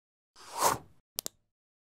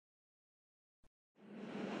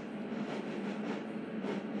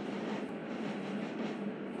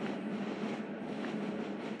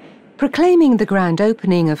Proclaiming the grand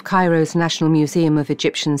opening of Cairo's National Museum of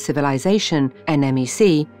Egyptian Civilization,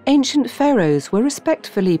 NMEC, ancient pharaohs were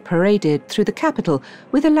respectfully paraded through the capital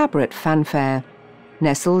with elaborate fanfare.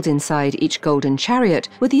 Nestled inside each golden chariot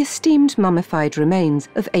were the esteemed mummified remains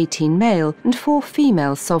of 18 male and 4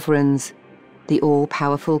 female sovereigns. The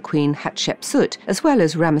all-powerful Queen Hatshepsut, as well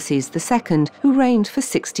as Ramesses II, who reigned for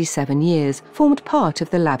 67 years, formed part of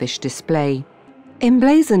the lavish display.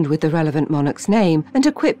 Emblazoned with the relevant monarch's name and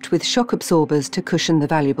equipped with shock absorbers to cushion the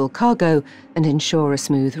valuable cargo and ensure a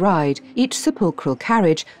smooth ride, each sepulchral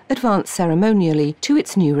carriage advanced ceremonially to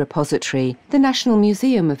its new repository, the National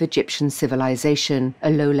Museum of Egyptian Civilization,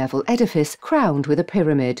 a low-level edifice crowned with a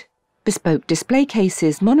pyramid. Bespoke display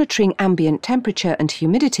cases monitoring ambient temperature and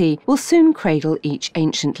humidity will soon cradle each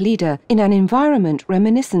ancient leader in an environment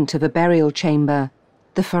reminiscent of a burial chamber.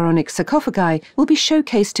 The pharaonic sarcophagi will be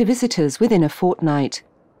showcased to visitors within a fortnight.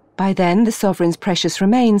 By then, the sovereign's precious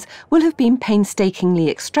remains will have been painstakingly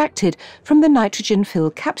extracted from the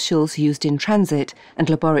nitrogen-filled capsules used in transit and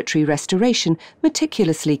laboratory restoration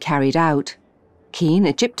meticulously carried out. Keen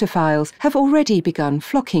Egyptophiles have already begun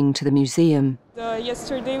flocking to the museum.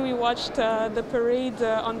 Yesterday we watched the parade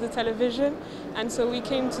on the television, and so we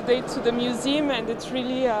came today to the museum, and it's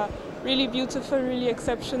really beautiful, really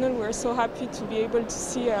exceptional. We're so happy to be able to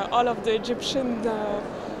see all of the Egyptian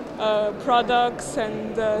products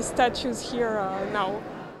and statues here now.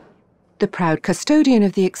 The proud custodian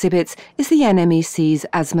of the exhibits is the NMEC's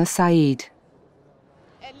Asma Said.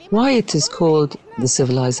 Why it is called the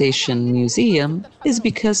Civilization Museum is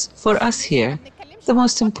because for us here, the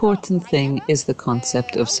most important thing is the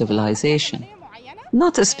concept of civilization,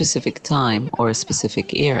 not a specific time or a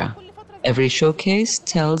specific era. Every showcase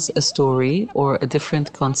tells a story or a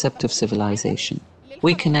different concept of civilization.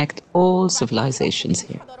 We connect all civilizations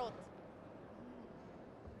here.